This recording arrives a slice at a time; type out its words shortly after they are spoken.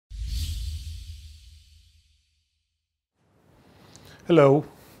Hello,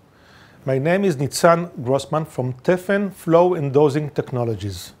 my name is Nitzan Grossman from Tefen Flow and Dosing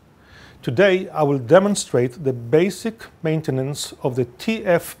Technologies. Today I will demonstrate the basic maintenance of the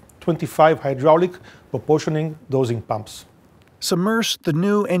TF25 hydraulic proportioning dosing pumps. Submerge the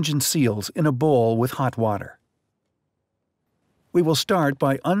new engine seals in a bowl with hot water. We will start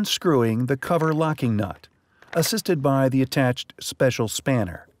by unscrewing the cover locking nut, assisted by the attached special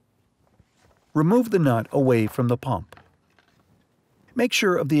spanner. Remove the nut away from the pump. Make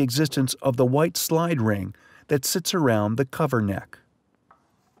sure of the existence of the white slide ring that sits around the cover neck.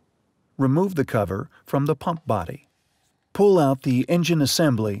 Remove the cover from the pump body. Pull out the engine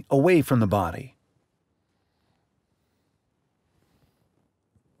assembly away from the body.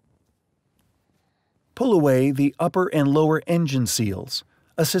 Pull away the upper and lower engine seals,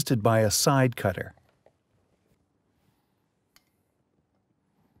 assisted by a side cutter.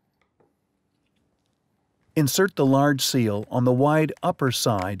 Insert the large seal on the wide upper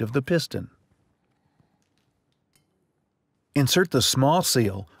side of the piston. Insert the small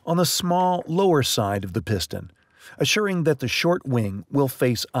seal on the small lower side of the piston, assuring that the short wing will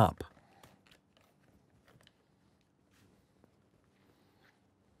face up.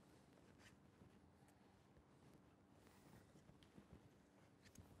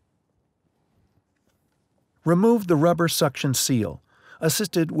 Remove the rubber suction seal,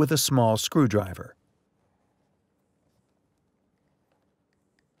 assisted with a small screwdriver.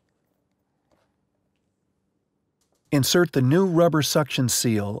 Insert the new rubber suction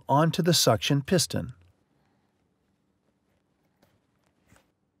seal onto the suction piston.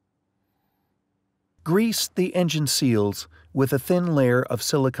 Grease the engine seals with a thin layer of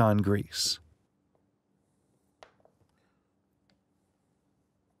silicone grease.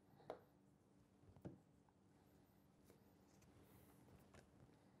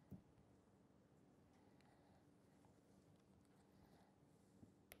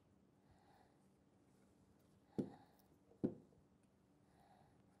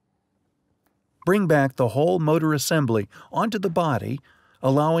 Bring back the whole motor assembly onto the body,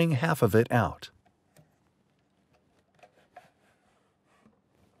 allowing half of it out.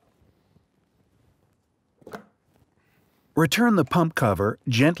 Return the pump cover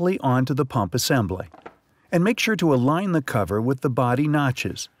gently onto the pump assembly, and make sure to align the cover with the body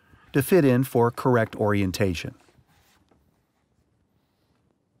notches to fit in for correct orientation.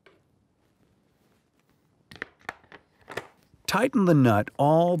 Tighten the nut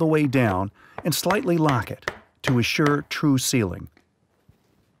all the way down and slightly lock it to assure true sealing.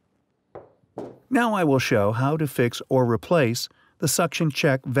 Now I will show how to fix or replace the suction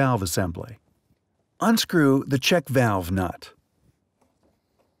check valve assembly. Unscrew the check valve nut.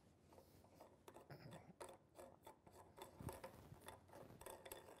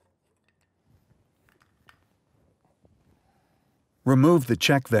 Remove the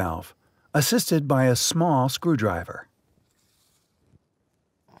check valve, assisted by a small screwdriver.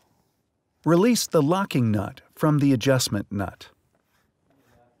 Release the locking nut from the adjustment nut.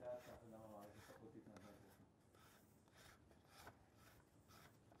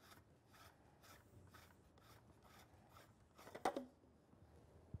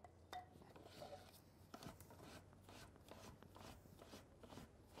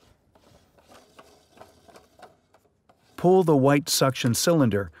 Pull the white suction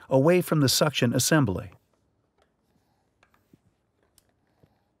cylinder away from the suction assembly.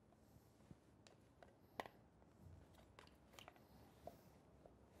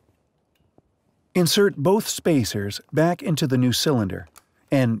 Insert both spacers back into the new cylinder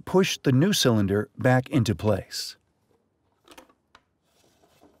and push the new cylinder back into place.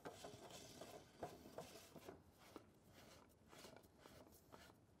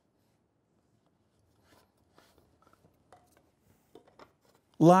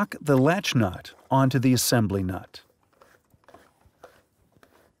 Lock the latch nut onto the assembly nut.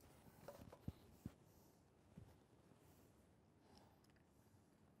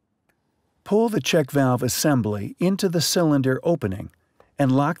 Pull the check valve assembly into the cylinder opening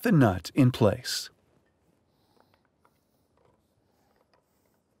and lock the nut in place.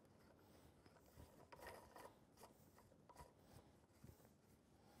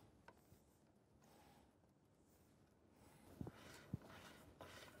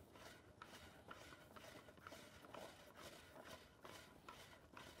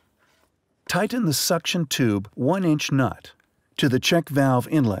 Tighten the suction tube 1-inch nut to the check valve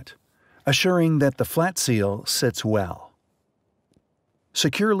inlet, assuring that the flat seal sits well.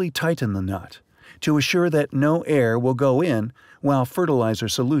 Securely tighten the nut to assure that no air will go in while fertilizer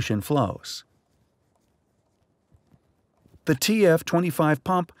solution flows. The TF25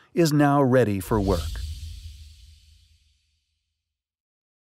 pump is now ready for work.